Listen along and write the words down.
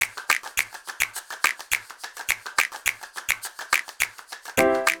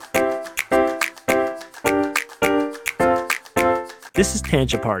This is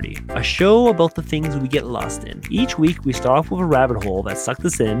Tangent Party, a show about the things we get lost in. Each week, we start off with a rabbit hole that sucked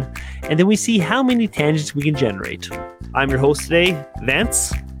us in, and then we see how many tangents we can generate. I'm your host today,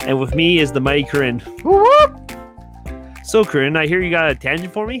 Vance, and with me is the mighty Corinne. Woo-whoop! So, Corinne, I hear you got a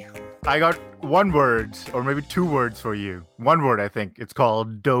tangent for me? I got one word, or maybe two words for you. One word, I think. It's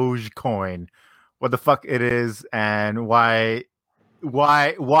called Dogecoin. What the fuck it is, and why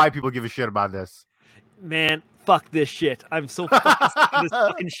people give a shit about this. Man, fuck this shit. I'm so fucking sick of this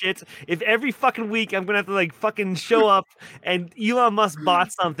fucking shit. If every fucking week I'm gonna have to fucking show up and Elon Musk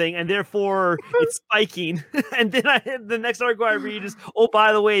bought something and therefore it's spiking, and then the next article I read is, oh,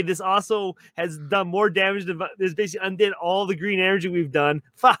 by the way, this also has done more damage than this, basically undid all the green energy we've done.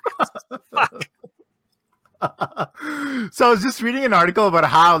 Fuck. So I was just reading an article about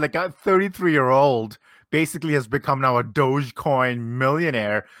how a 33-year-old basically has become now a Dogecoin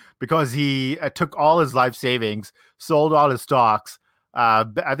millionaire because he took all his life savings, sold all his stocks,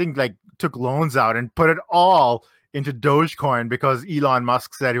 I think took loans out and put it all into Dogecoin because Elon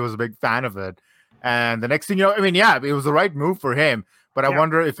Musk said he was a big fan of it. And the next thing you know, it was the right move for him. But I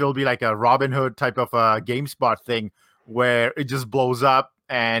wonder if it'll be like a Robinhood type of a GameSpot thing where it just blows up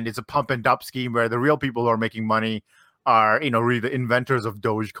and it's a pump and dump scheme where the real people who are making money are, really the inventors of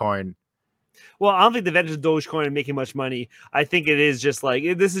Dogecoin. Well, I don't think the inventors of Dogecoin are making much money. I think it is just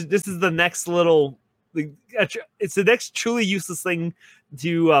this is the next little, it's the next truly useless thing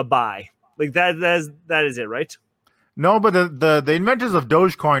to buy. That is it, right? No, but the inventors of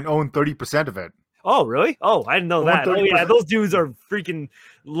Dogecoin own 30% of it. Oh, really? Oh, I didn't know that. 30%. Oh, yeah, those dudes are freaking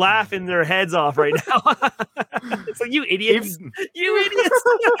laughing their heads off right now. It's like, you idiots. You idiots.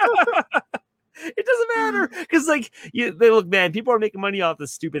 It doesn't matter because they look, man, people are making money off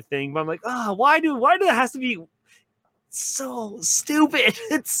this stupid thing, but I'm like, why do it has to be so stupid?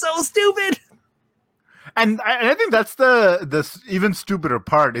 It's so stupid. And I think that's the even stupider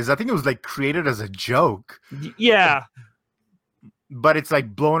part is I think it was created as a joke. Yeah. But it's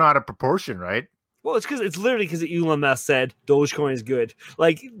blown out of proportion, right? Well, it's literally because Elon Musk said Dogecoin is good.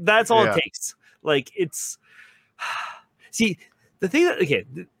 That's all it takes. It's see, the thing that, okay,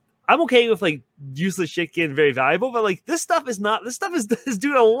 I'm okay with useless shit getting very valuable, but this stuff is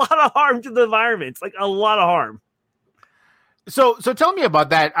doing a lot of harm to the environment. A lot of harm. So tell me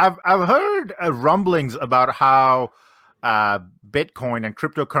about that. I've heard rumblings about how Bitcoin and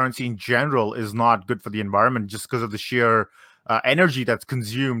cryptocurrency in general is not good for the environment just because of the sheer energy that's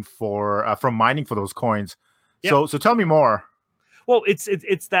consumed from mining for those coins. Yep. So tell me more. Well, it's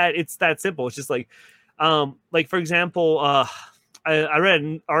that simple. It's just for example, I read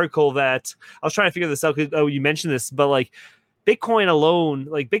an article that I was trying to figure this out because you mentioned this, but Bitcoin alone,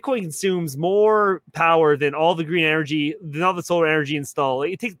 Bitcoin consumes more power than all the green energy, than all the solar energy installed.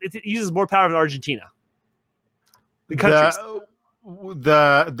 It uses more power than Argentina. The countries.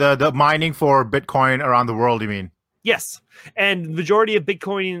 The mining for Bitcoin around the world, you mean? Yes, and the majority of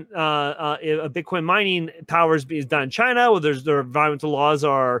Bitcoin mining power is done in China, where their environmental laws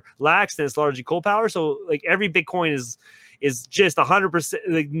are lax, and it's largely coal power. So every Bitcoin is just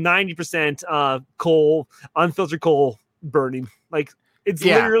 100%, 90% coal, unfiltered coal burning. It's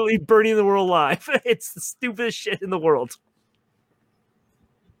literally burning the world alive. It's the stupidest shit in the world.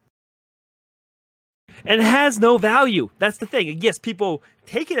 And it has no value. That's the thing. Yes, people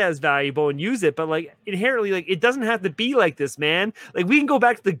take it as valuable and use it, but inherently, it doesn't have to be like this, man. We can go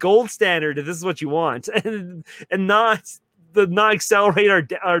back to the gold standard if this is what you want, and not accelerate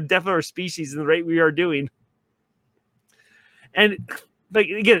our death of our species in the rate we are doing. And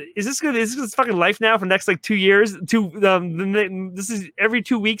again, is this fucking life now for the next 2 years? This is every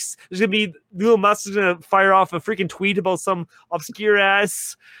 2 weeks. There's gonna be Elon Musk is gonna fire off a freaking tweet about some obscure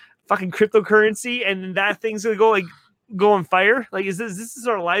ass fucking cryptocurrency, and then that thing's gonna go on fire. Is this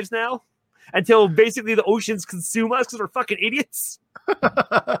our lives now until basically the oceans consume us because we're fucking idiots?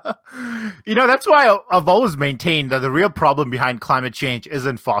 That's why I've always maintained that the real problem behind climate change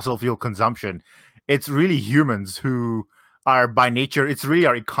isn't fossil fuel consumption. It's really humans who are by nature, it's really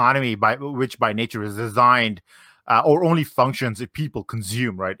our economy which by nature is designed or only functions if people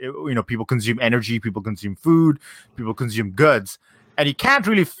consume, right? People consume energy, people consume food, people consume goods. And you can't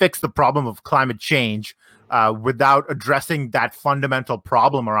really fix the problem of climate change without addressing that fundamental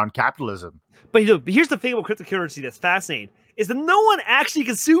problem around capitalism. But here's the thing about cryptocurrency that's fascinating, is that no one actually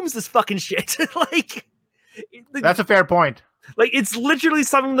consumes this fucking shit. That's a fair point. It's literally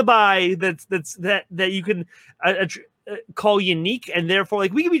something to buy that you can call unique, and therefore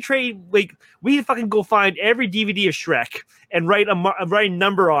we can be trade we can fucking go find every DVD of Shrek and write a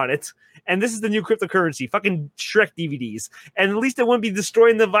number on it, and this is the new cryptocurrency, fucking Shrek DVDs, and at least it wouldn't be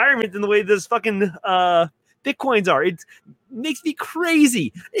destroying the environment in the way this fucking Bitcoins are. It makes me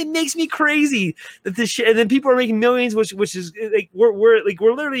crazy. It makes me crazy that this shit. And then people are making millions, which is like we're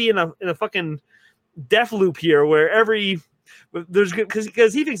literally in a fucking death loop here, where there's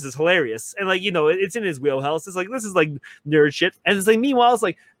because he thinks it's hilarious, and like it's in his wheelhouse. It's like this is like nerd shit, and it's like meanwhile it's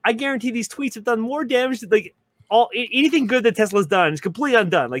like I guarantee these tweets have done more damage to like anything good that Tesla's done is completely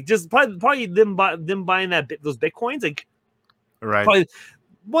undone. Like just probably them buying those bitcoins, like right. Probably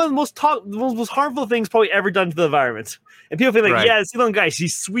one of the most harmful things probably ever done to the environment. And people feel like, Right. yeah, this Elon guy,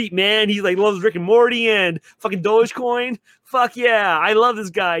 he's sweet, man. He like loves Rick and Morty and fucking Dogecoin. Fuck yeah, I love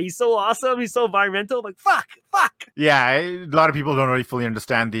this guy. He's so awesome. He's so environmental. I'm like, fuck. Yeah, a lot of people don't really fully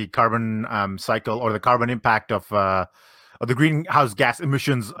understand the carbon cycle or the carbon impact of the greenhouse gas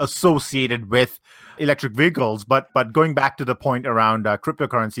emissions associated with electric vehicles. But going back to the point around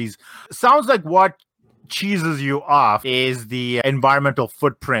cryptocurrencies, sounds like what cheeses you off is the environmental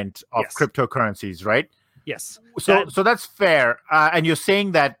footprint of Yes. cryptocurrencies, right? Yes. So that's fair. And you're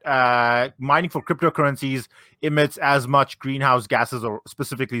saying that mining for cryptocurrencies emits as much greenhouse gases, or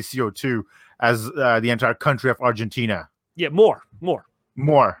specifically CO2, as the entire country of Argentina. Yeah, more.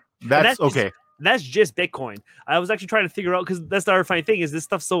 More. That's okay. That's just Bitcoin. I was actually trying to figure out, because that's the other funny thing is this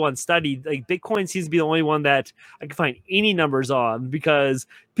stuff's so unstudied. Like Bitcoin seems to be the only one that I can find any numbers on, because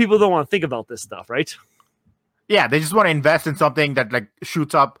people don't want to think about this stuff, right? Yeah, they just want to invest in something that like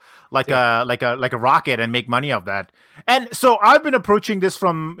shoots up like a rocket and make money of that. And so I've been approaching this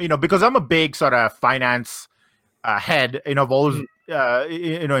from because I'm a big sort of finance head. I've always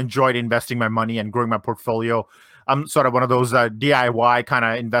enjoyed investing my money and growing my portfolio. I'm sort of one of those DIY kind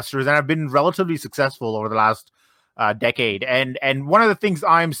of investors, and I've been relatively successful over the last decade. And one of the things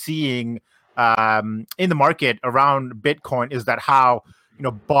I'm seeing in the market around Bitcoin is that how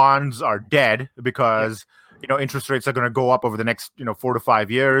bonds are dead because interest rates are going to go up over the next 4 to 5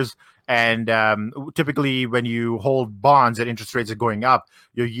 years. And typically when you hold bonds and interest rates are going up,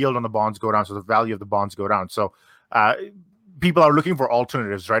 your yield on the bonds go down, so the value of the bonds go down. So people are looking for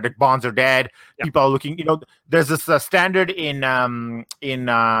alternatives, right? Like bonds are dead. Yep. People are looking, there's this standard in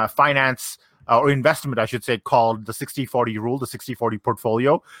finance or investment, I should say, called the 60-40 rule, the 60-40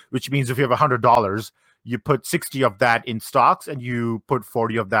 portfolio, which means if you have $100, you put 60 of that in stocks and you put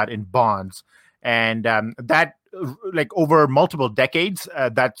 40 of that in bonds. And that, like over multiple decades,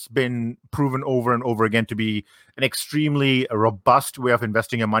 that's been proven over and over again to be an extremely robust way of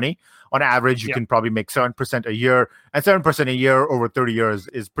investing your money. On average, you can probably make 7% a year, and 7% a year over 30 years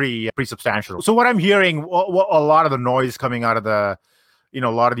is pretty substantial. So what I'm hearing, a lot of the noise coming out of a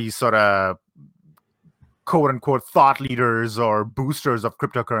lot of these sort of quote unquote thought leaders or boosters of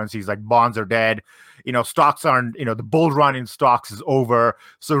cryptocurrencies, like bonds are dead, stocks aren't, the bull run in stocks is over.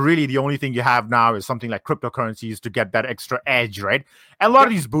 So really the only thing you have now is something like cryptocurrencies to get that extra edge, right? And a lot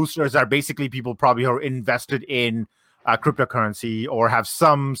of these boosters are basically people probably who are invested in cryptocurrency or have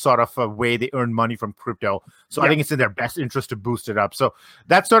some sort of a way they earn money from crypto. So I think it's in their best interest to boost it up. So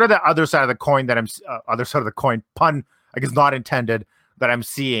that's sort of the other side of the coin other side of the coin, pun, I guess not intended, that I'm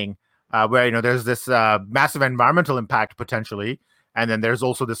seeing. Where there's this massive environmental impact potentially, and then there's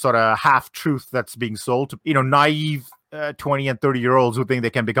also this sort of half truth that's being sold to naive 20 and 30-year-olds who think they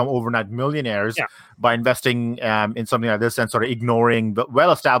can become overnight millionaires by investing in something like this, and sort of ignoring the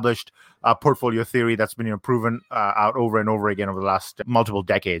well-established portfolio theory that's been proven out over and over again over the last multiple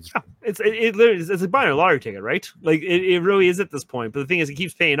decades. It's like buying a lottery ticket, right? Like it really is at this point. But the thing is, it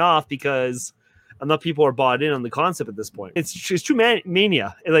keeps paying off because enough people are bought in on the concept at this point. It's true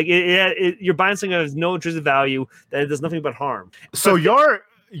mania. Like you're buying something that has no intrinsic value, that does nothing but harm. So you're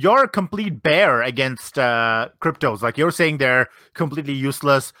a complete bear against cryptos. Like you're saying they're completely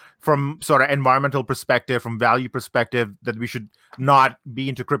useless from sort of environmental perspective, from value perspective, that we should not be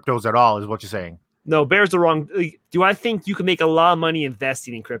into cryptos at all, is what you're saying. No, bear's the wrong. Do I think you can make a lot of money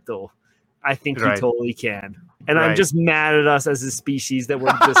investing in crypto? I think you totally can. And I'm just mad at us as a species that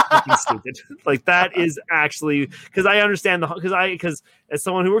we're just fucking stupid. Like that is actually, because I understand because as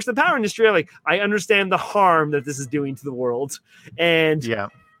someone who works in the power industry, I understand the harm that this is doing to the world. And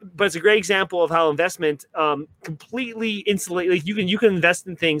but it's a great example of how investment completely insulate. Like you can invest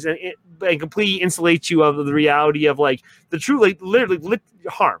in things and completely insulate you of the reality of like the true, like literally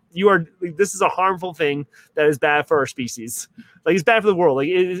harm. This is a harmful thing that is bad for our species. Like it's bad for the world. Like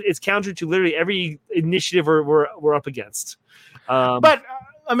it's counter to literally every initiative we're up against. But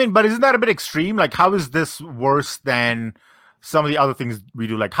isn't that a bit extreme? Like, how is this worse than some of the other things we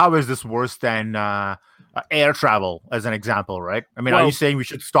do? Like, how is this worse than air travel, as an example? Right? Are you saying we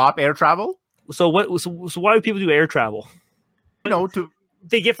should stop air travel? So what? So why do people do air travel?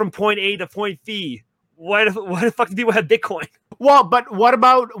 They get from point A to point B. Why the fuck do people have Bitcoin? Well, but what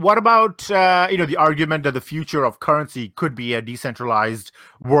about the argument that the future of currency could be a decentralized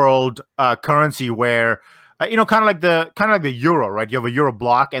world currency where kind of like the euro, right? You have a euro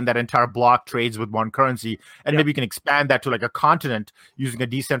block, and that entire block trades with one currency, and maybe you can expand that to like a continent using a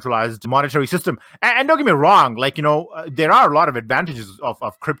decentralized monetary system. And don't get me wrong, there are a lot of advantages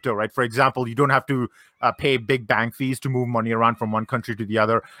of crypto, right? For example, you don't have to pay big bank fees to move money around from one country to the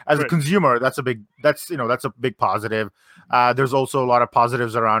other. As a consumer, that's a big positive. There's also a lot of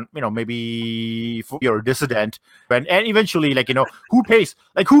positives around, maybe if you're a dissident, and eventually, who pays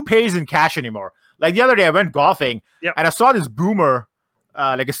in cash anymore? Like the other day, I went golfing and I saw this boomer,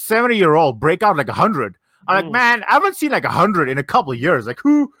 like a 70-year-old, break out like 100. I'm like, man, I haven't seen like 100 in a couple of years. Like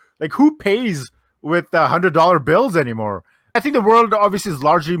who pays with $100 bills anymore? I think the world obviously is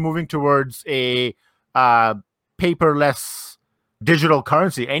largely moving towards a paperless digital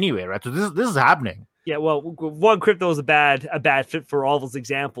currency anyway, right? So this is happening. Yeah, well, one, crypto is a bad fit for all those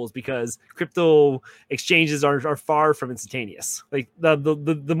examples because crypto exchanges are far from instantaneous. Like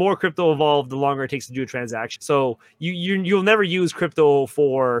the more crypto evolved, the longer it takes to do a transaction. So you'll never use crypto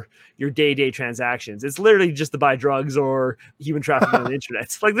for your day-to-day transactions. It's literally just to buy drugs or human trafficking on the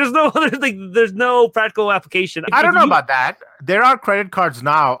internet. Like there's no practical application. I don't know about that. There are credit cards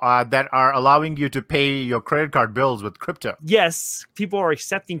now that are allowing you to pay your credit card bills with crypto. Yes, people are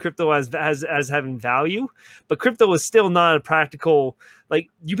accepting crypto as having value, but crypto is still not a practical. Like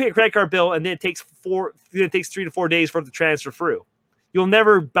you pay a credit card bill, and then it takes 3 to 4 days for it to transfer through. You'll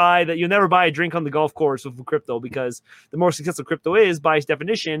never buy that. You'll never buy a drink on the golf course with crypto because the more successful crypto is, by its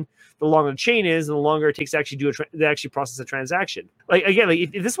definition, the longer the chain is, and the longer it takes to actually actually process a transaction. Like again,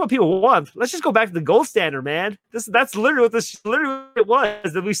 if this is what people want, let's just go back to the gold standard, man. That's literally what it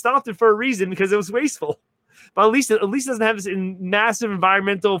was. That we stopped it for a reason because it was wasteful. But at least it doesn't have this massive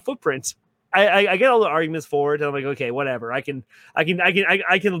environmental footprint. I get all the arguments for it, and I'm like, okay, whatever. I can buy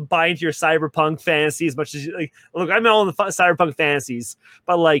into your cyberpunk fantasy as much as like. Look, I'm all in the cyberpunk fantasies,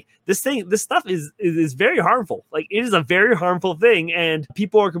 but like this stuff is very harmful. Like it is a very harmful thing, and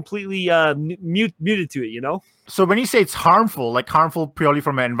people are completely muted to it. You know. So when you say it's harmful, like harmful purely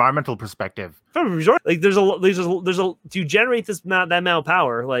from an environmental perspective, from a resort, like there's a to generate that amount of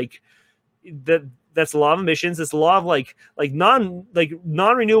power, like that. That's a lot of emissions. It's a lot of like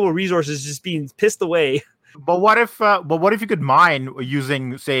non-renewable resources just being pissed away. But what if you could mine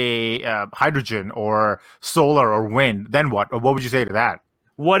using, say, hydrogen or solar or wind? Then what? Or what would you say to that?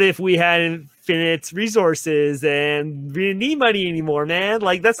 What if we had infinite resources and we didn't need money anymore, man?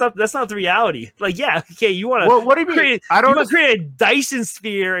 Like that's not the reality. Like, yeah, okay, you want to what do you mean? Create a Dyson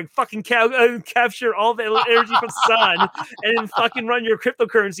sphere and fucking capture all the energy from the sun and then fucking run your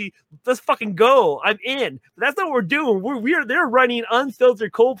cryptocurrency. Let's fucking go. I'm in. But that's not what we're doing. They're running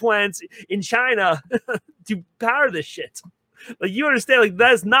unfiltered coal plants in China to power this shit. Like you understand, like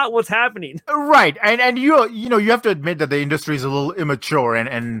that's not what's happening, right? And you have to admit that the industry is a little immature,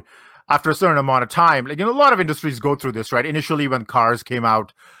 and after a certain amount of time, a lot of industries go through this, right? Initially, when cars came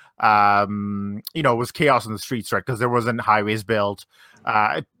out, it was chaos in the streets, right? Because there wasn't highways built,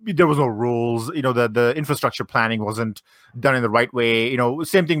 there was no rules, the infrastructure planning wasn't done in the right way.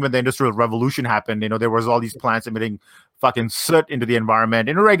 Same thing when the Industrial Revolution happened. There was all these plants emitting fucking soot into the environment,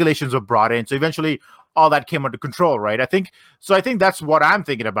 and regulations were brought in. So eventually, all that came under control, right? I think that's what I'm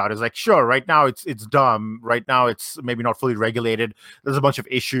thinking about is like, sure, right now it's dumb. Right now it's maybe not fully regulated. There's a bunch of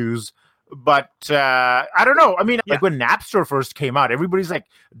issues, but I don't know. I mean, like when Napster first came out, everybody's like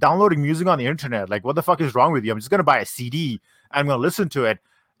downloading music on the internet. Like, what the fuck is wrong with you? I'm just going to buy a CD. I'm going to listen to it.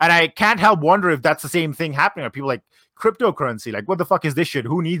 And I can't help wonder if that's the same thing happening. Are people like cryptocurrency? Like, what the fuck is this shit?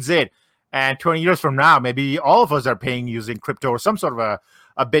 Who needs it? And 20 years from now, maybe all of us are paying using crypto or some sort of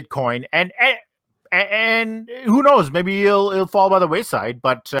a Bitcoin. And who knows? Maybe it'll fall by the wayside.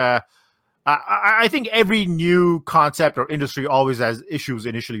 But I think every new concept or industry always has issues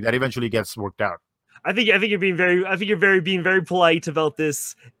initially that eventually gets worked out. I think you're being very polite about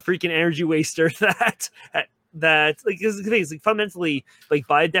this freaking energy waster that like the thing is like fundamentally, like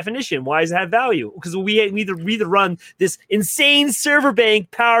by definition, why does it have value? Because we either run this insane server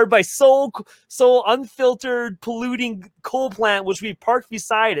bank powered by so unfiltered polluting coal plant which we parked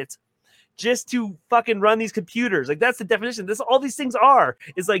beside it just to fucking run these computers. Like that's the definition. All these things are.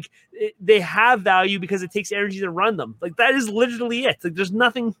 It's like they have value because it takes energy to run them. Like that is literally it. Like there's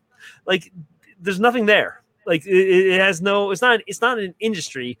nothing there. Like it has no. It's not an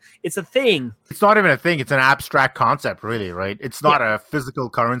industry. It's a thing. It's not even a thing. It's an abstract concept, really, right? It's not a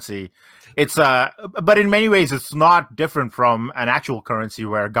physical currency. It's but in many ways, it's not different from an actual currency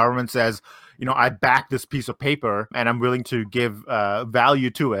where government says, I back this piece of paper and I'm willing to give value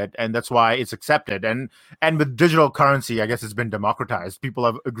to it, and that's why it's accepted. And with digital currency, I guess it's been democratized. People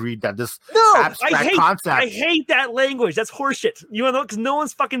have agreed that this abstract concept. I hate that language. That's horseshit. You know, because no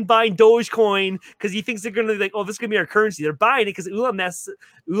one's fucking buying Dogecoin because he thinks they're going to be like, oh, this is going to be our currency. They're buying it because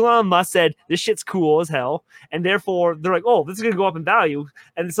Elon Musk said this shit's cool as hell, and therefore they're like, oh, this is going to go up in value,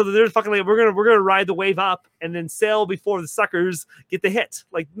 and so they're fucking like, we're gonna ride the wave up and then sell before the suckers get the hit.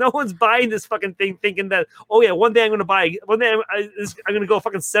 Like, no one's buying this fucking thing thinking that, oh yeah, one day I'm going to buy, one day I'm going to go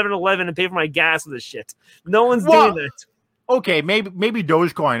fucking 7-Eleven and pay for my gas with this shit. No one's doing that. Okay, maybe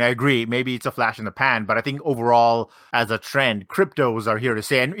Dogecoin, I agree. Maybe it's a flash in the pan, but I think overall, as a trend, cryptos are here to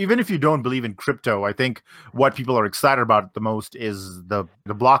stay. And even if you don't believe in crypto, I think what people are excited about the most is the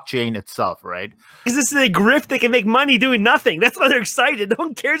blockchain itself, right? Because this is a grift. They can make money doing nothing. That's why they're excited. No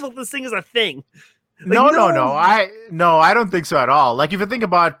one cares if this thing is a thing. Like, no. I don't think so at all. Like, if you think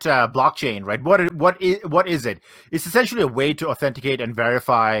about blockchain, right? What is it? It's essentially a way to authenticate and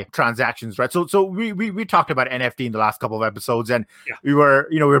verify transactions, right? So we talked about NFT in the last couple of episodes, and we were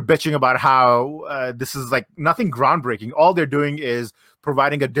bitching about how this is like nothing groundbreaking. All they're doing is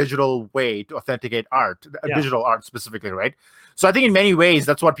providing a digital way to authenticate art, digital art specifically, right? So I think in many ways,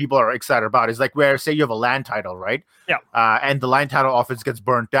 that's what people are excited about. Is like where, say, you have a land title, right? Yeah. And the land title office gets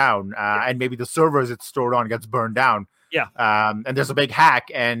burnt down, and maybe the servers it's stored on gets burned down. Yeah. And there's a big hack,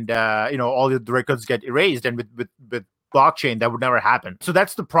 and all the records get erased. And with blockchain, that would never happen. So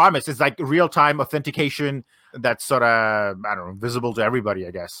that's the promise. It's like real-time authentication that's sort of, I don't know, visible to everybody,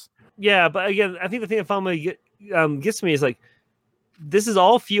 I guess. Yeah, but again, I think the thing that finally gets me is like, this is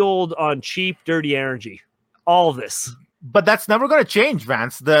all fueled on cheap, dirty energy. All of this. But that's never going to change,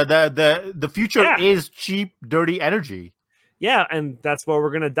 Vance. The future is cheap, dirty energy. Yeah, and that's where we're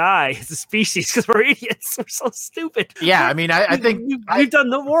going to die as a species because we're idiots. We're so stupid. Yeah, I mean, I think we've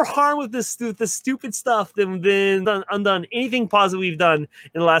done no more harm with this stupid stuff than undone anything positive we've done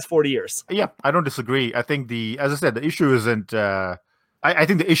in the last 40 years. Yeah, I don't disagree. I think as I said, the issue isn't. I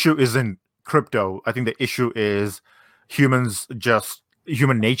think the issue isn't crypto. I think the issue is human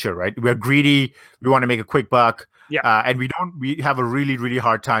nature, right? We're greedy. We want to make a quick buck. Yeah. And we have a really, really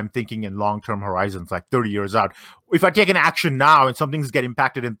hard time thinking in long-term horizons, like 30 years out. If I take an action now and something's get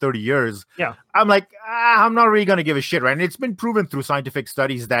impacted in 30 years, I'm like, I'm not really going to give a shit, right? And it's been proven through scientific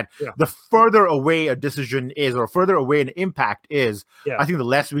studies that the further away a decision is or further away an impact is, I think the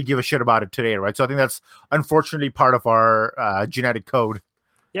less we give a shit about it today, right? So I think that's unfortunately part of our genetic code.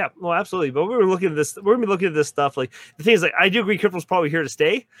 Yeah, well, absolutely. But we're gonna be looking at this stuff. Like, the thing is, like, I do agree crypto's probably here to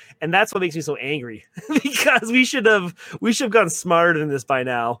stay, and that's what makes me so angry because we should have gotten smarter than this by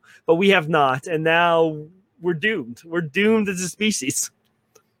now, but we have not, and now we're doomed. We're doomed as a species.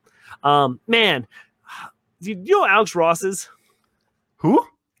 Man, do you know Alex Ross is? Who?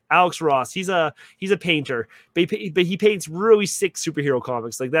 Alex Ross. He's a painter, but he paints really sick superhero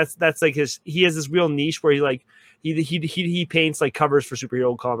comics. Like that's like he has this real niche where he paints like covers for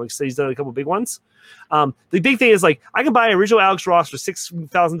superhero comics. So he's done a couple big ones. The big thing is like I can buy original Alex Ross for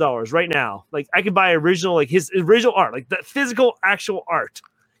 $6,000 right now. Like I could buy original, like his original art, like the physical actual art.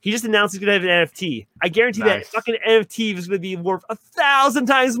 He just announced he's gonna have an NFT. I guarantee that fucking NFT is gonna be worth 1,000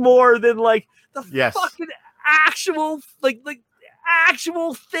 times more than like the fucking actual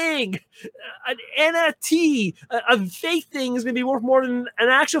actual thing. An NFT, a fake thing is going to be worth more than an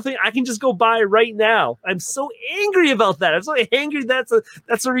actual thing I can just go buy right now. I'm so angry about that. I'm so angry that's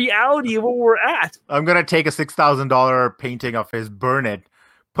a reality of where we're at. I'm going to take a $6,000 painting of his, burn it,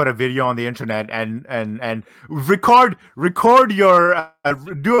 put a video on the internet and record your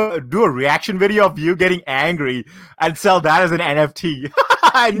do a reaction video of you getting angry and sell that as an NFT.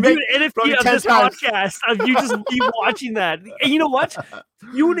 And do an NFT of this podcast of you just be watching that. And you know what?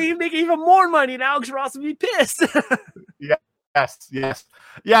 You would even make even more money and Alex Ross would be pissed. Yes.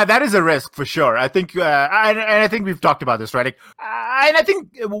 Yeah, that is a risk for sure. I think, and I think we've talked about this, right? Like, and I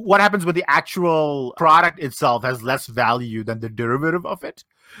think what happens with the actual product itself has less value than the derivative of it.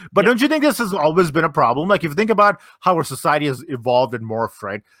 But don't you think this has always been a problem? Like, if you think about how our society has evolved and morphed,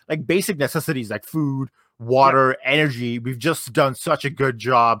 right? Like basic necessities like food, water, energy, we've just done such a good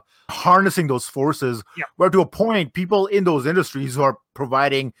job harnessing those forces where to a point, people in those industries who are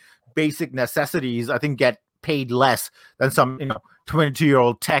providing basic necessities, I think, get paid less than some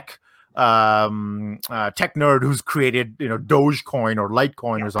 22-year-old tech nerd who's created Dogecoin or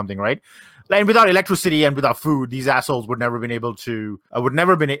Litecoin or something, right? And without electricity and without food, these assholes would never have been able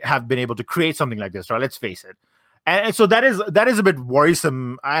to create something like this, right? Let's face it. And so that is a bit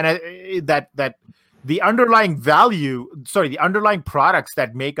worrisome, and that the underlying products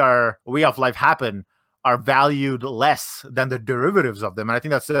that make our way of life happen are valued less than the derivatives of them. And I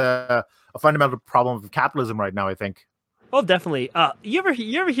think that's a a fundamental problem of capitalism right now, I think. Oh, definitely. You ever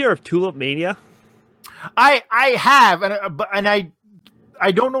hear of Tulip Mania? I have, and I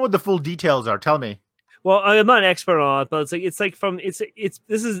don't know what the full details are. Tell me. Well, I'm not an expert on it, but it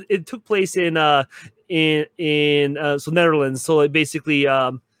took place in Netherlands. So like basically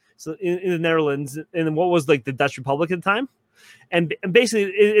so in the Netherlands, and what was like the Dutch Republic at the time. And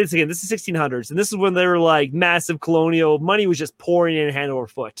basically, it's again, this is 1600s, and this is when they were like massive colonial money was just pouring in hand over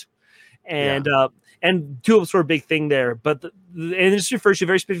foot, and tulips were a big thing there. But and this refers to a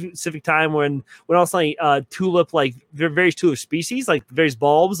very specific time when all of a sudden tulip, like various tulip species, like various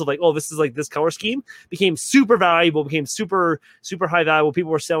bulbs of like, oh, this is like this color scheme, became super valuable, became super high value.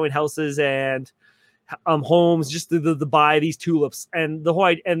 People were selling houses and homes just to buy these tulips, and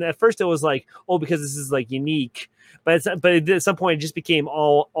and at first it was like, oh, because this is like unique. But at some point, it just became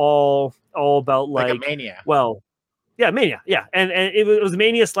all about like a mania. Well, yeah, mania, yeah, and it was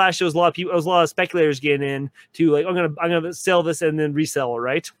mania / there was a lot of people, there was a lot of speculators getting in to like, I'm gonna sell this and then resell it,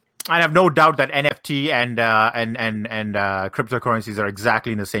 right? I have no doubt that NFT and cryptocurrencies are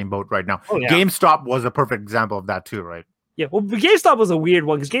exactly in the same boat right now. Oh, yeah. GameStop was a perfect example of that too, right? Yeah, well, GameStop was a weird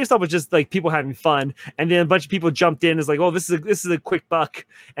one because GameStop was just like people having fun, and then a bunch of people jumped in. It's like, oh, this is a quick buck,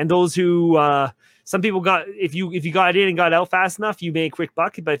 and those who some people got, if you got in and got out fast enough, you made a quick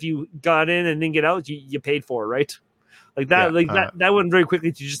buck. But if you got in and didn't get out, you paid for it, right? Like that, that went very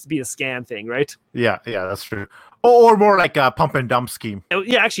quickly to just be a scam thing, right? Yeah, that's true. Or more like a pump and dump scheme.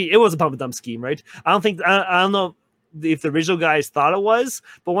 Yeah, actually, it was a pump and dump scheme, right? I don't know if the original guys thought it was,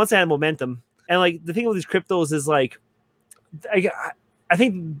 but once it had momentum, and like the thing with these cryptos is like, I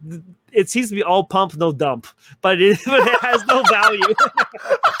think it seems to be all pump, no dump, but it has no value.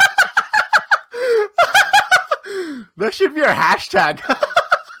 That should be our hashtag.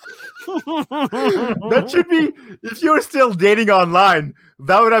 That should be, if you were still dating online,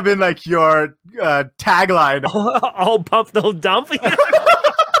 that would have been like your tagline. All pump, no dump.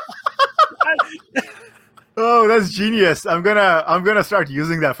 Oh, that's genius. I'm gonna start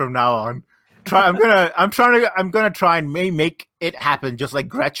using that from now on. I'm gonna try and make it happen, just like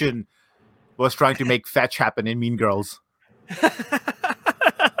Gretchen was trying to make fetch happen in Mean Girls.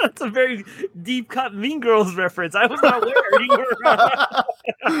 That's a very deep cut Mean Girls reference. I was not aware you were.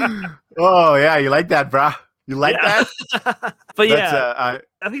 Oh yeah, you like that, brah? You like that? But yeah,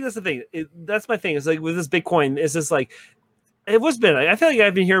 I think that's the thing. That's my thing. It's like with this Bitcoin, it's just like I feel like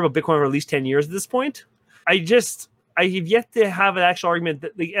I've been hearing about Bitcoin for at least 10 years at this point. I have yet to have an actual argument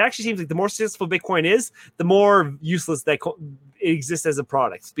that it actually seems like the more successful Bitcoin is, the more useless that it exists as a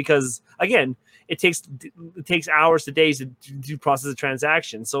product. Because again, it takes hours to days to process a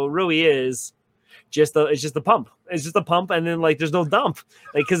transaction. So it really is it's just a pump. It's just a pump, and then like there's no dump,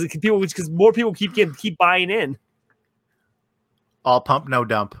 like because more people keep buying in. All pump, no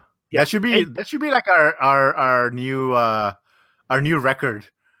dump. Yeah. That should be like our new record.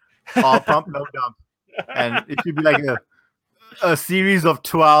 All pump, no dump. And it should be like a series of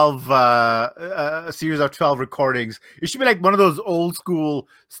 12 recordings. It should be like one of those old school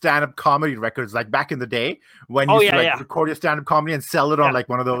stand-up comedy records, like back in the day when you used to record your stand-up comedy and sell it on like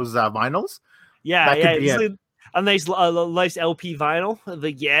one of those vinyls. Yeah, it's a nice LP vinyl.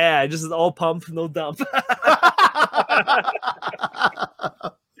 Like, just all pump, no dump.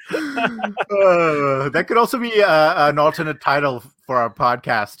 That could also be an alternate title for our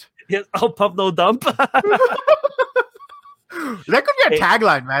podcast. Yeah, all pump, no dump. That could be a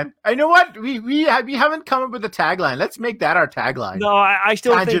tagline, man. I know what we haven't come up with a tagline. Let's make that our tagline. No, I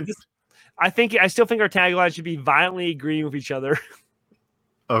still think I still think our tagline should be violently agreeing with each other.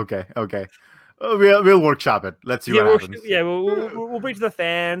 Okay. We'll workshop it. Let's see what happens. We'll bring to the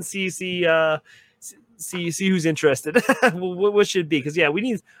fans. See who's interested. What should it be? Because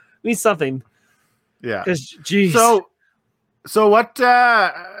we need something. Yeah. Because geez. So what?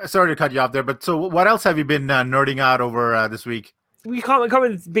 Sorry to cut you off there, but so what else have you been nerding out over this week? We call it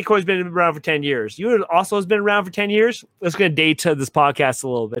Bitcoin's been around for 10 years. You also has been around for 10 years. Let's going to date this podcast a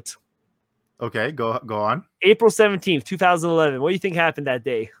little bit. Okay, go on. April 17th, 2011. What do you think happened that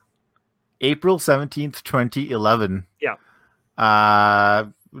day? April 17th, 2011. Yeah.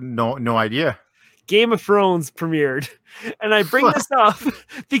 No idea. Game of Thrones premiered. And I bring this up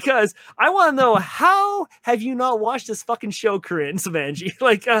because I want to know, how have you not watched this fucking show, Corinne Savanji?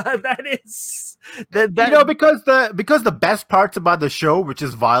 Like because the best parts about the show, which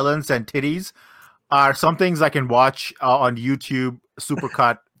is violence and titties, are some things I can watch on YouTube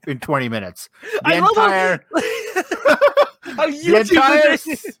supercut in 20 minutes.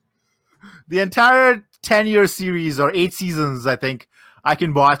 The entire 10-year series or 8 seasons, I think, I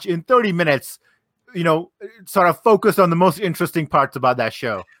can watch in 30 minutes sort of focused on the most interesting parts about that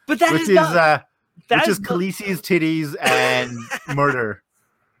show, But that which is is not, which is Khaleesi's titties and murder.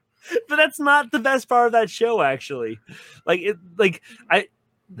 But that's not the best part of that show, actually.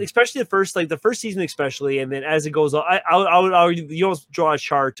 Especially the first season, especially, and then as it goes on, I would argue you almost draw a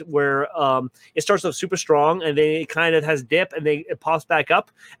chart where it starts off super strong, and then it kind of has dip, and then it pops back up,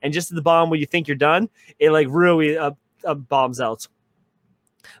 and just at the bottom where you think you're done, it like really bombs out.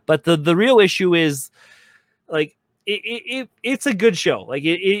 But the real issue is like it's a good show. Like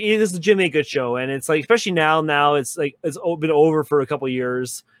it is legitimately a good show, and it's like especially now it's like it's been over for a couple of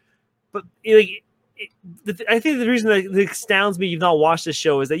years. But I think the reason that it astounds me you've not watched this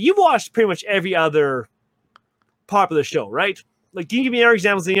show is that you've watched pretty much every other popular show, right? Like, can you give me other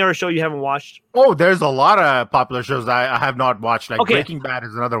examples of any other show you haven't watched? Oh, there's a lot of popular shows I have not watched. Like Breaking Bad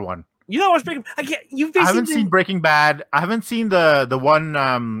is another one. You don't watch Breaking Bad? I haven't seen Breaking Bad. I haven't seen the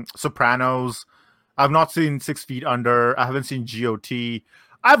one Sopranos. I've not seen 6 Feet Under. I haven't seen GOT.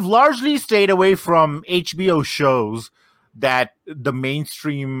 I've largely stayed away from HBO shows that the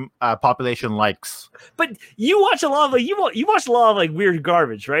mainstream population likes. But you watch a lot of you watch a lot of like weird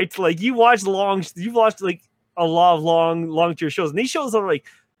garbage, right? Like you've watched like a lot of long tier shows, and these shows are like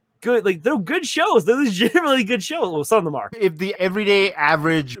good. Like they're good shows. They're legitimately good shows. Well, some of them are. If the everyday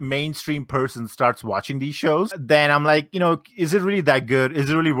average mainstream person starts watching these shows, then I'm like, is it really that good? Is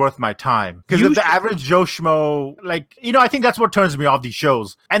it really worth my time? Because if the average Joe Schmo, like, I think that's what turns me off these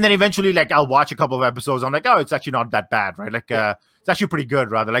shows. And then eventually, like, I'll watch a couple of episodes. I'm like, oh, it's actually not that bad, right? Like, it's actually pretty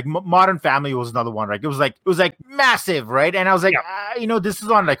good, rather. Like, Modern Family was another one, right? It was like massive, right? And I was like, this is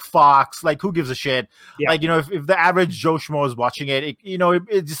on like Fox. Like, who gives a shit? Yeah. Like, if the average Joe Schmo is watching it,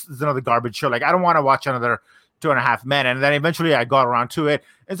 it just is another garbage show. Like, I don't want to watch another 2.5 Men. And then eventually I got around to it.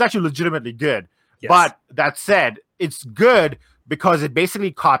 It's actually legitimately good. Yes. But that said, it's good because it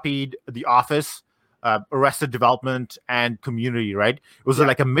basically copied The Office, Arrested Development, and Community, right? It was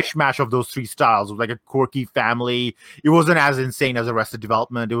like a mishmash of those 3 styles. It was like a quirky family. It wasn't as insane as Arrested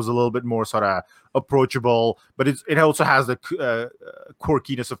Development. It was a little bit more sort of approachable, but it also has the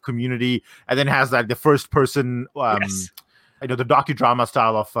quirkiness of Community, and then has like the first person the docudrama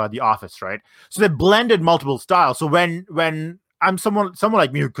style of The Office, right? So they blended multiple styles. So when I'm someone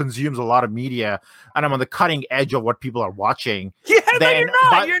like me who consumes a lot of media and I'm on the cutting edge of what people are watching. Yeah, then, you're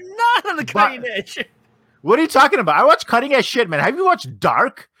not. You're not on the cutting edge. What are you talking about? I watch cutting edge shit, man. Have you watched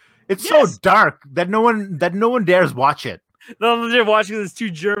Dark? It's so dark that no one dares watch it. No, they're watching this too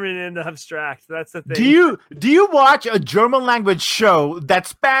German and abstract. That's the thing. Do you watch a German language show that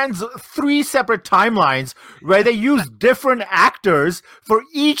spans 3 separate timelines where they use different actors for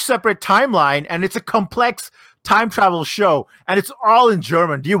each separate timeline, and it's a complex time travel show, and it's all in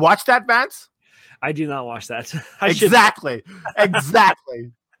German? Do you watch that, Vance? I do not watch that. Exactly.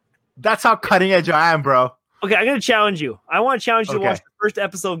 That's how cutting edge I am, bro. Okay, I'm going to challenge you. I want to challenge you to watch the first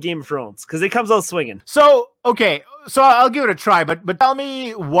episode of Game of Thrones, because it comes out swinging. So I'll give it a try, but tell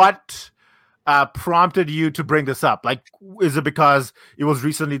me what prompted you to bring this up. Like, is it because it was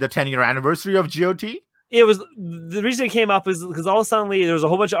recently the 10-year anniversary of GOT? It was. The reason it came up is because all of a sudden there was a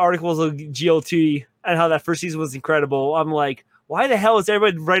whole bunch of articles of GOT and how that first season was incredible. I'm like, why the hell is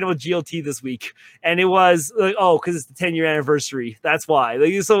everybody writing about GOT this week? And it was like, because it's the 10-year anniversary. That's why.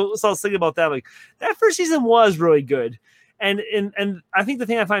 Like, so I was thinking about that. Like, that first season was really good. And I think the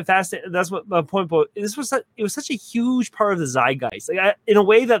thing I find fascinating, that's what my point was, it was such a huge part of the zeitgeist. Like, in a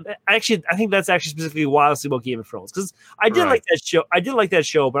way that I think that's actually specifically why I was thinking about Game of Thrones. Because I did like that show. I did like that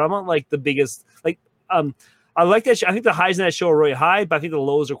show, but I'm not like the biggest, like, I like that show. I think the highs in that show are really high, but I think the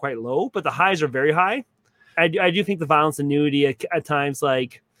lows are quite low, but the highs are very high. I do think the violence and nudity at times,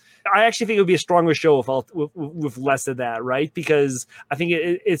 like, I actually think it would be a stronger show with less of that, right? Because I think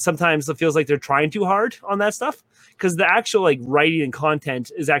it sometimes feels like they're trying too hard on that stuff, because the actual like writing and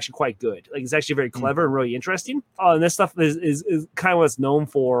content is actually quite good. Like, it's actually very clever and really interesting. And this stuff is kind of what it's known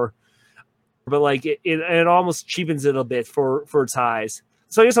for, but like it almost cheapens it a bit for its highs.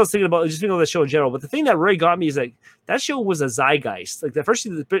 So I guess I was thinking about the show in general. But the thing that really got me is like that show was a zeitgeist. Like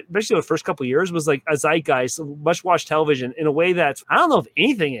especially the first couple of years was like a zeitgeist, much watched television in a way that I don't know if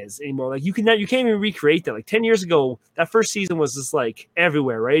anything is anymore. Like you can't even recreate that. Like 10 years ago, that first season was just like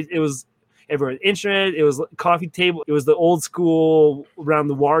everywhere, right? It was everywhere. Internet, it was coffee table, it was the old school around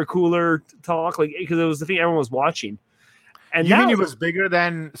the water cooler talk, like because it was the thing everyone was watching. And you mean it was bigger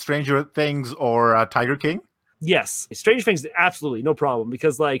than Stranger Things or Tiger King? Yes, Stranger Things, absolutely no problem,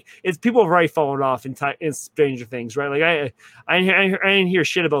 because like it's people have already fallen off in Stranger Things, right? Like I didn't hear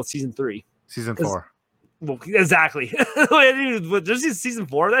shit about season 3, season 4. Well, exactly. There's season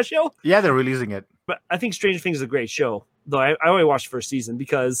 4 of that show. Yeah, they're releasing it. But I think Stranger Things is a great show, though. I only watched the first season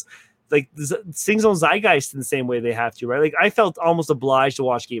because like things on zeitgeist in the same way they have to, right? Like I felt almost obliged to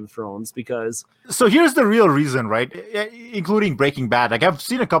watch Game of Thrones because. So here's the real reason, right? Including Breaking Bad. Like I've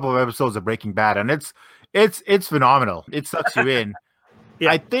seen a couple of episodes of Breaking Bad, and it's phenomenal. It sucks you in.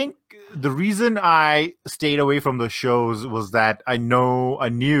 Yeah. I think the reason I stayed away from those shows was that I knew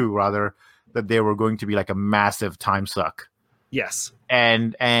that they were going to be like a massive time suck. Yes.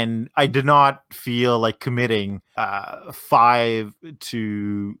 And I did not feel like committing 5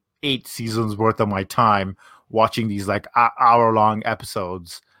 to 8 seasons worth of my time watching these like hour-long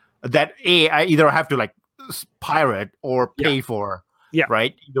episodes that I either have to like pirate or pay for. Yeah.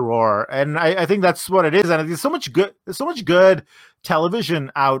 Right. Either or. And I think that's what it is. And there's so much good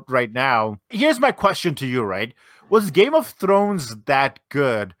television out right now. Here's my question to you, right? Was Game of Thrones that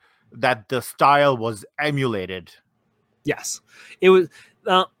good that the style was emulated? Yes. It was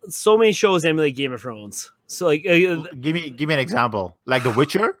so many shows emulate Game of Thrones. So like give me an example. Like The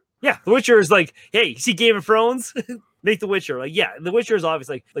Witcher? Yeah, The Witcher is like, hey, you see Game of Thrones? Make The Witcher. Like, yeah, The Witcher is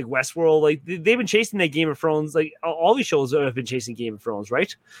obviously like Westworld. Like they've been chasing that Game of Thrones. Like all these shows have been chasing Game of Thrones,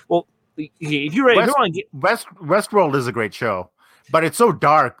 right? Well, if you're ready, Westworld is a great show, but it's so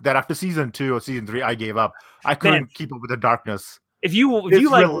dark that after season 2 or season 3, I gave up. I couldn't keep up with the darkness. If you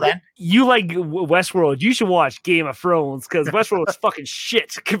like Westworld, you should watch Game of Thrones because Westworld is fucking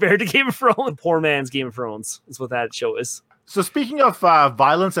shit compared to Game of Thrones. Poor man's Game of Thrones is what that show is. So speaking of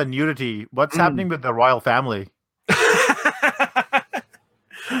violence and nudity, what's happening with the royal family?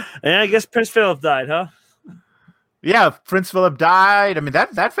 And I guess Prince Philip died, huh? Yeah, Prince Philip died. I mean,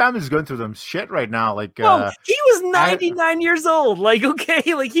 that family's going through some shit right now. Like, he was 99 years old. Like,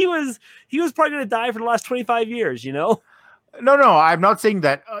 okay, like he was probably going to die for the last 25 years. You know? No, I'm not saying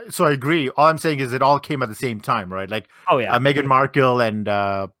that. So I agree. All I'm saying is it all came at the same time, right? Like, Meghan Markle and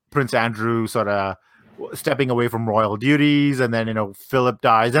Prince Andrew sort of stepping away from royal duties, and then Philip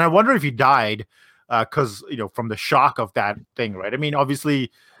dies, and I wonder if he died because from the shock of that thing, right? I mean,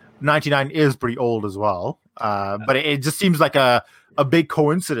 obviously 99 is pretty old as well, but it just seems like a bit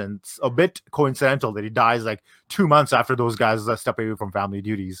coincidental that he dies like 2 months after those guys step away from family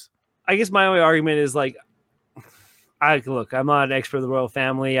duties. I guess my only argument is like, I'm not an expert of the royal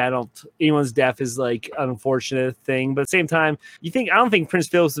family. Anyone's death is like an unfortunate thing, but at the same time, I don't think Prince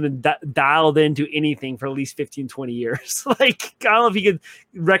Philip's been dialed into anything for at least 15, 20 years. Like, I don't know if he could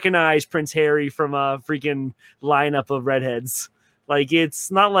recognize Prince Harry from a freaking lineup of redheads. Like,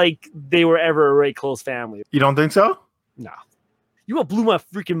 it's not like they were ever a very close family. You don't think so? No. You know what blew my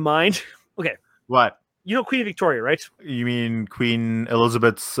freaking mind? Okay. What? You know Queen Victoria, right? You mean Queen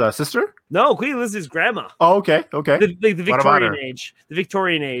Elizabeth's sister? No, Queen Elizabeth's grandma. Oh, okay. The Victorian age. The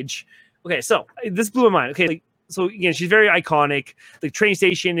Victorian age. Okay, so this blew my mind. Okay, so again, she's very iconic. The train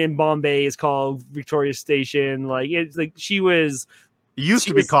station in Bombay is called Victoria Station. Like it's like she was. It used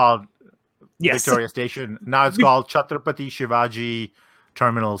to be called Victoria Station. Now it's called Chhatrapati Shivaji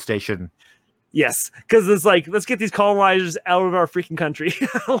Terminal Station. Yes, because it's like, let's get these colonizers out of our freaking country,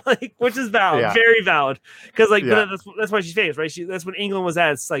 like, which is valid, very valid. Because that's why she's famous, right? That's when England was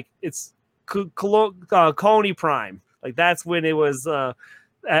at. It's like it's colony prime. Like that's when it was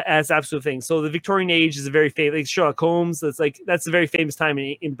as absolute thing. So the Victorian age is a very famous. Like Sherlock Holmes. That's a very famous time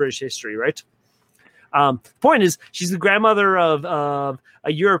in British history, right? The point is, she's the grandmother of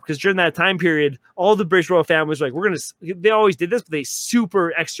Europe, because during that time period, all the British royal families were like, they always did this, but they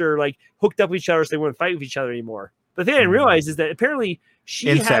super extra like hooked up with each other, so they wouldn't fight with each other anymore. But the thing I didn't realize is that apparently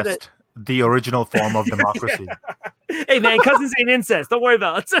incest, the original form of democracy. Hey man, cousins ain't incest. Don't worry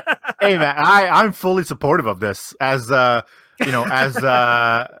about it. Hey man, I'm fully supportive of this as as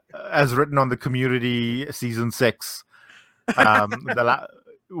written on the Community season 6.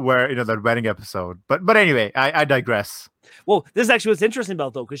 Where that wedding episode, but anyway, I digress. Well, this is actually what's interesting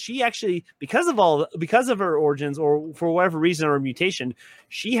about though, because she actually, because of her origins, or for whatever reason, or mutation,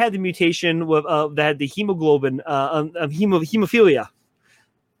 she had the mutation with that had the hemoglobin of hemophilia.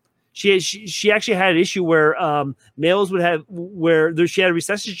 She actually had an issue where males would have she had a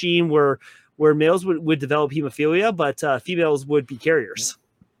recessive gene where males would develop hemophilia, but females would be carriers.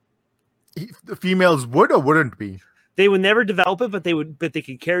 The females would or wouldn't be. They would never develop it, but they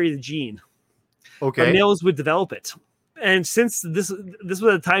could carry the gene. Okay. But males would develop it. And since this was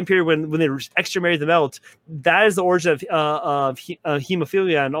a time period when they extramarried the male, that is the origin of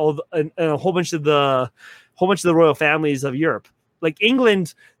hemophilia and a whole bunch of the royal families of Europe. Like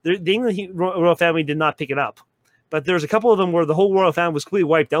England, the England royal family did not pick it up, but there's a couple of them where the whole royal family was completely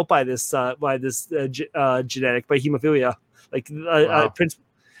wiped out by this genetic, by hemophilia. Like wow. Prince.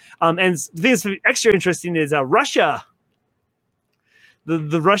 And the thing that's extra interesting is Russia.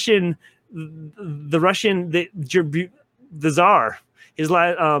 The Russian, the Tsar,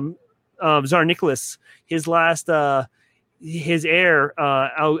 Tsar Nicholas, his last his heir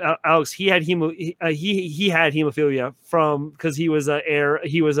Alex, he had he had hemophilia from because he was a heir.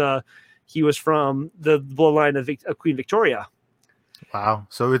 He was from the bloodline of Queen Victoria. Wow.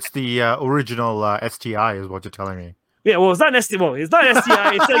 So it's the original STI, is what you're telling me. Yeah, well, it's not an STI. Well, it's not an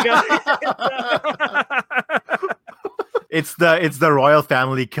STI. It's like it's the royal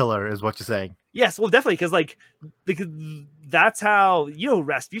family killer, is what you're saying. Yes, well, definitely, because that's how who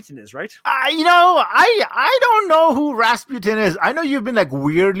Rasputin is, right? I don't know who Rasputin is. I know you've been like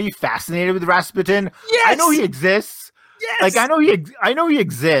weirdly fascinated with Rasputin. Yes! I know he exists. Yes, like I know he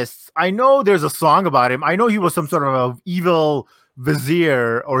exists. I know there's a song about him. I know he was some sort of a evil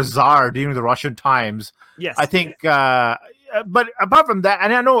vizier or czar during the Russian times. Yes, I think. But apart from that,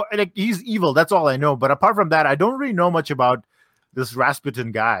 and I know like he's evil. That's all I know. But apart from that, I don't really know much about this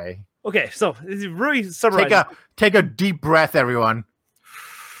Rasputin guy. Okay, so this is really summarizing. Take a deep breath, everyone.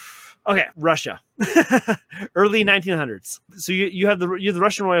 Okay, Russia, early 1900s. So you have the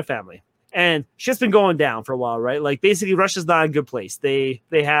Russian royal family, and shit's been going down for a while, right? Like basically, Russia's not a good place. They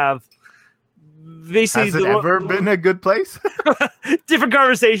have basically. Has it ever been a good place? Different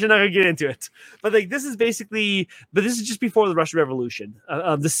conversation. I'm not gonna get into it, but like this is just before the Russian Revolution,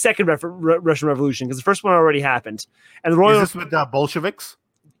 the second Russian Revolution, because the first one already happened, and the royal. Is this with the Bolsheviks?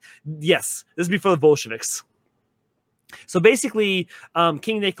 Yes, this is before the Bolsheviks. So basically,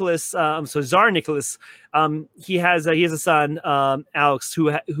 King Nicholas, so Tsar Nicholas, he has a son, Alex, who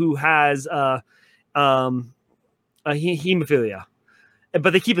has hemophilia,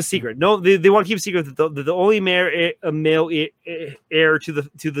 but they keep a secret. No, they want to keep a secret that the only male heir to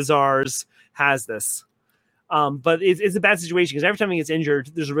the czars has this. But it's a bad situation because every time he gets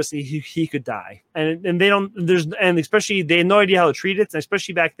injured, there's a risk that he could die, and they don't. And especially they have no idea how to treat it, and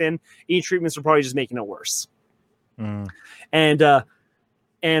especially back then, any treatments were probably just making it worse. And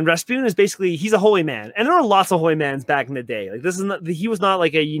Rasputin is basically he's a holy man, and there were lots of holy mans back in the day. Like he was not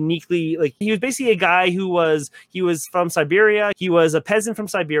like a uniquely he was basically a guy who was from Siberia. He was a peasant from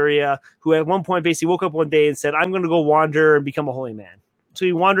Siberia who at one point basically woke up one day and said, "I'm going to go wander and become a holy man." So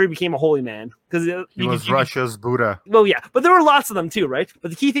he wandered and became a holy man because he was Russia's Buddha. Well, yeah, but there were lots of them too, right?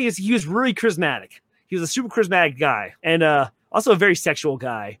 But the key thing is he was really charismatic. He was a super charismatic guy, and also a very sexual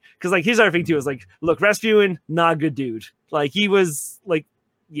guy. Because like his other thing too is like, look, Rasputin, not a good dude. Like he was like,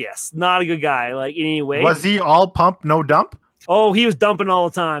 yes, not a good guy. Like in any way. Was he all pump, no dump? Oh, he was dumping all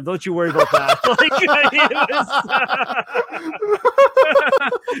the time. Don't you worry about that.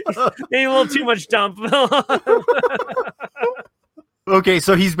 Maybe a little too much dump. Okay,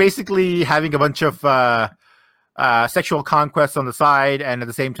 so he's basically having a bunch of sexual conquests on the side, and at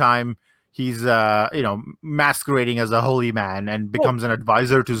the same time, he's masquerading as a holy man and becomes an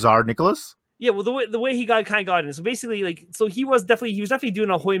advisor to Tsar Nicholas. Yeah, well, the way he got in. So basically, he was definitely doing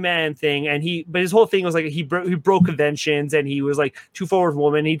a holy man thing, but his whole thing was like he broke conventions, and he was like too forward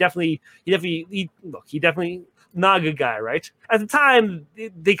woman. He definitely not a good guy, right? At the time,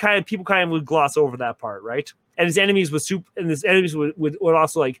 people would gloss over that part, right? And his enemies would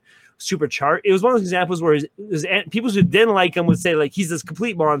also like supercharge. It was one of those examples where his people who didn't like him would say like he's this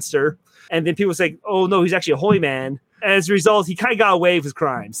complete monster, and then people would say, "Oh no, he's actually a holy man." And as a result, he kind of got away with his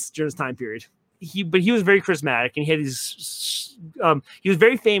crimes during this time period. But he was very charismatic, and he had these. He was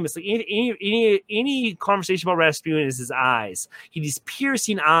very famous. Like any conversation about Rasputin is his eyes. He had these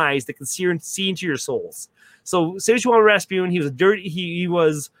piercing eyes that can see into your souls. So say what you want about Rasputin, he was dirty. He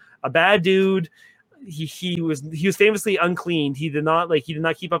was a bad dude. He was famously unclean. He did not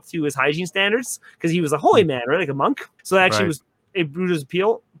keep up to his hygiene standards because he was a holy man, right? Like a monk. So that actually was a Brutus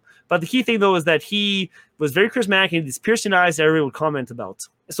appeal. But the key thing though is that he was very charismatic and these piercing eyes that everyone would comment about.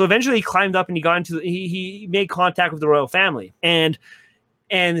 So eventually he climbed up and he made contact with the royal family. And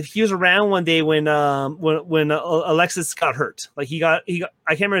he was around one day when Alexis got hurt. Like he got I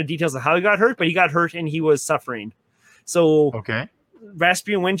can't remember the details of how he got hurt, but he got hurt and he was suffering. So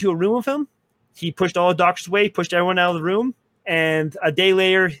Rasputin went to a room with him. He pushed all the doctors away, pushed everyone out of the room, and a day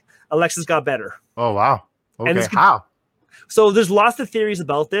later, Alexis got better. Oh, wow. Okay, how? So there's lots of theories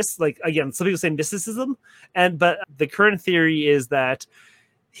about this. Like, again, some people say mysticism, but the current theory is that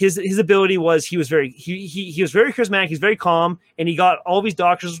his ability was he was very charismatic, he's very calm, and he got all these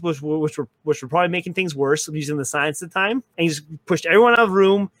doctors which were probably making things worse using the science at the time, and he just pushed everyone out of the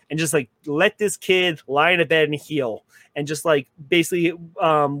room and just like let this kid lie in a bed and heal. And just like basically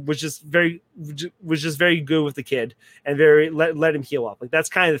was just very good with the kid and let him heal up. Like that's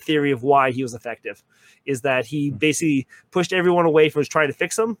kind of the theory of why he was effective, is that he basically pushed everyone away from trying to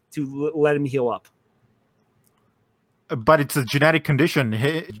fix him to let him heal up. But it's a genetic condition.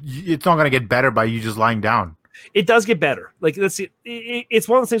 It's not going to get better by you just lying down. It does get better. Like it's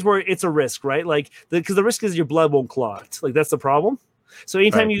one of those things where it's a risk, right? Like because the risk is your blood won't clot. Like that's the problem. So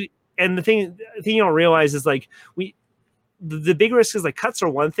anytime the thing you don't realize is like the big risk is like cuts are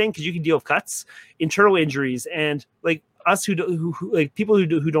one thing because you can deal with cuts, internal injuries, and like us who like people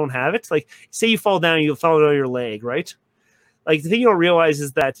who don't have it. Like say you fall down, you fall on your leg, right? Like the thing you don't realize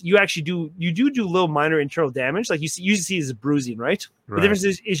is that you actually do little minor internal damage. Like you usually see is bruising, right? The difference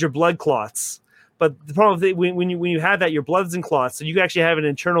is your blood clots. But the problem with when you have that, your blood's in clots, so you actually have an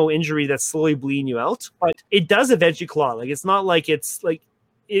internal injury that's slowly bleeding you out. But it does eventually clot. Like it's not like it's like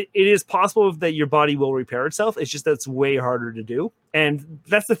it is possible that your body will repair itself. It's just that it's way harder to do. And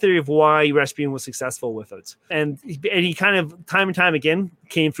that's the theory of why Rasputin was successful with it. And he kind of time and time again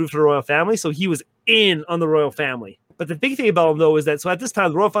came through for the royal family, so he was in on the royal family. But the big thing about him, though, is that so at this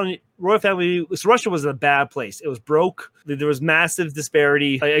time, the royal family, so Russia was in a bad place. It was broke. There was massive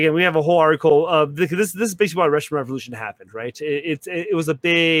disparity. Like, again, we have a whole article of this is basically why the Russian Revolution happened, right? It was a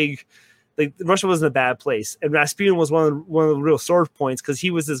big, like Russia was in a bad place, and Rasputin was one of the real sore points because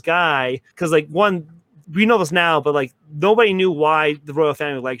he was this guy. Because like we know this now, but like nobody knew why the royal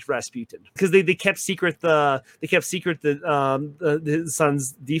family liked Rasputin because they kept secret the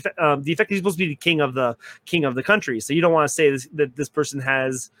son's defect. He's supposed to be the king of the country, so you don't want to say that this person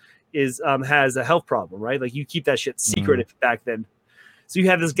has a health problem, right? Like you keep that shit secret back then. So you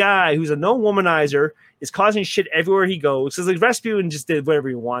have this guy who's a known womanizer, is causing shit everywhere he goes. So like Rasputin just did whatever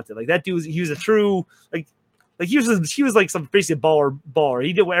he wanted. Like that dude, he was a true like he was like some basically baller.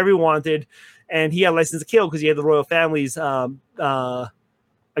 He did whatever he wanted. And he had a license to kill because he had the royal family's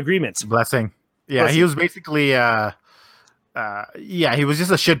agreements. Blessing. Yeah, he was basically, he was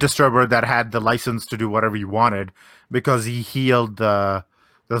just a shit disturber that had the license to do whatever he wanted because he healed the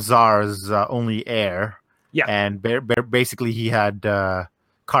Tsar's only heir. Yeah. And basically he had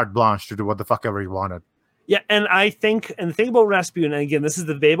carte blanche to do what the fuck ever he wanted. Yeah, and the thing about Rasputin, and again, this is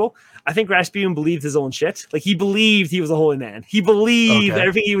debatable. I think Rasputin believed his own shit. Like he believed he was a holy man. He believed that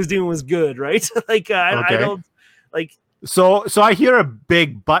everything he was doing was good, right? Like I don't like. So I hear a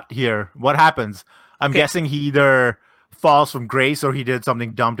big but here. What happens? I'm guessing he either falls from grace or he did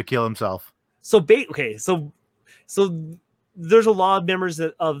something dumb to kill himself. So there's a lot of members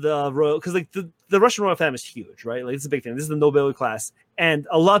of the royal because like the Russian royal family is huge, right? Like it's a big thing. This is the nobility class, and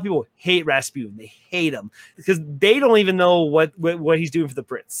a lot of people hate Rasputin. They hate him because they don't even know what he's doing for the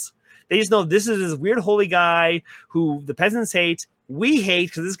prince. They just know this is this weird holy guy who the peasants hate. We hate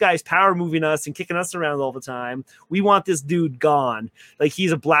because this guy's power moving us and kicking us around all the time. We want this dude gone. Like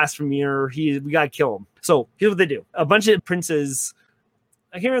he's a blasphemer. We gotta kill him. So here's what they do: a bunch of princes.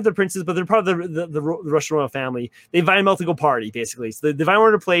 I can't remember the princes, but they're part of the Russian royal family. They invite him out to go party, basically. So they invite him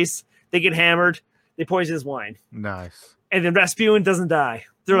to a place. They get hammered. They poison his wine. Nice. And then Rasputin doesn't die.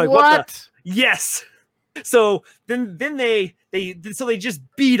 They're like, what? Yes. So then they just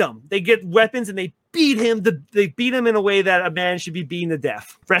beat him. They get weapons and they beat him. They beat him in a way that a man should be beaten to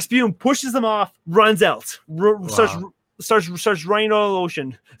death. Rasputin pushes them off, runs out, starts running out of the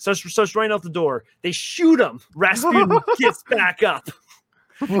ocean, starts running out the door. They shoot him. Rasputin gets back up.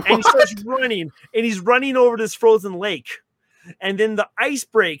 And he starts running, and he's running over this frozen lake. And then the ice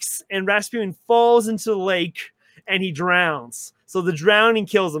breaks, and Rasputin falls into the lake, and he drowns. So the drowning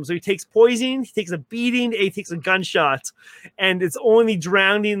kills him. So he takes poison, he takes a beating, and he takes a gunshot. And it's only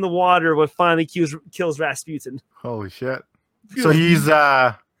drowning in the water what finally kills Rasputin. Holy shit. So he's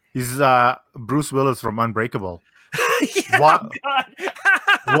Bruce Willis from Unbreakable.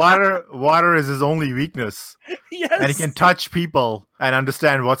 Water is his only weakness. Yes. And he can touch people and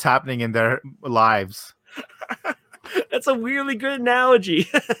understand what's happening in their lives. That's a weirdly good analogy.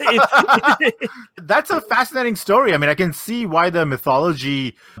 That's a fascinating story. I mean, I can see why the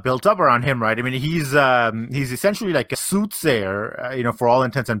mythology built up around him, right? I mean, he's essentially like a soothsayer, for all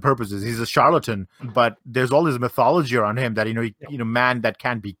intents and purposes. He's a charlatan, but there's all this mythology around him that man that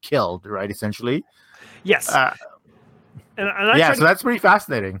can be killed, right? Essentially. Yes. So that's pretty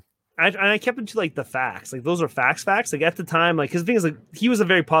fascinating. I kept it to like the facts, like those are facts. Like at the time, like his thing is like he was a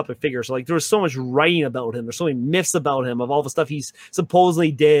very popular figure, so like there was so much writing about him. There's so many myths about him of all the stuff he's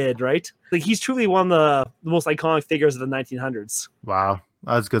supposedly did. Right, like he's truly one of the most iconic figures of the 1900s. Wow,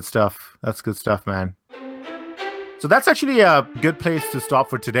 that's good stuff. That's good stuff, man. So that's actually a good place to stop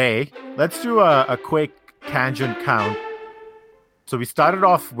for today. Let's do a quick tangent count. So we started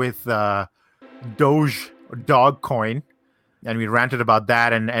off with Doge or Dogecoin. And we ranted about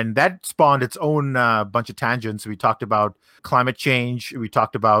that, and that spawned its own bunch of tangents. We talked about climate change. We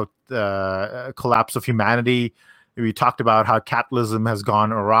talked about the collapse of humanity. We talked about how capitalism has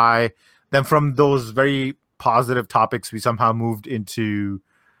gone awry. Then from those very positive topics, we somehow moved into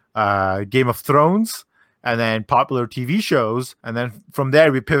Game of Thrones. and then popular TV shows. And then from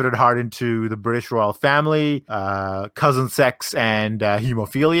there, we pivoted hard into the British royal family, cousin sex, and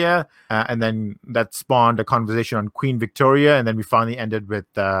hemophilia. And then that spawned a conversation on Queen Victoria. And then we finally ended with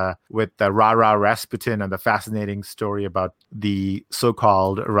Rara Rasputin and the fascinating story about the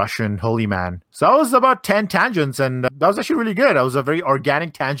so-called Russian holy man. So that was about 10 tangents, and that was actually really good. That was a very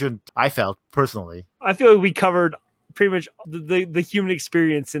organic tangent, I felt, personally. I feel like we covered pretty much the human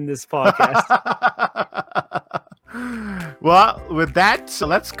experience in this podcast. Well, with that, so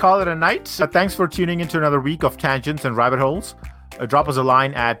let's call it a night. Thanks for tuning into another week of Tangents and Rabbit Holes. Drop us a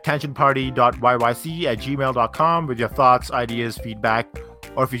line at tangentparty.yyc@gmail.com with your thoughts, ideas, feedback,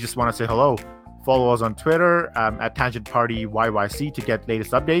 or if you just want to say hello. Follow us on Twitter at tangentpartyyyc to get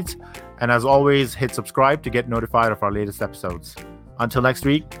latest updates. And as always, hit subscribe to get notified of our latest episodes. Until next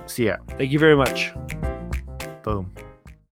week, see ya. Thank you very much. Boom.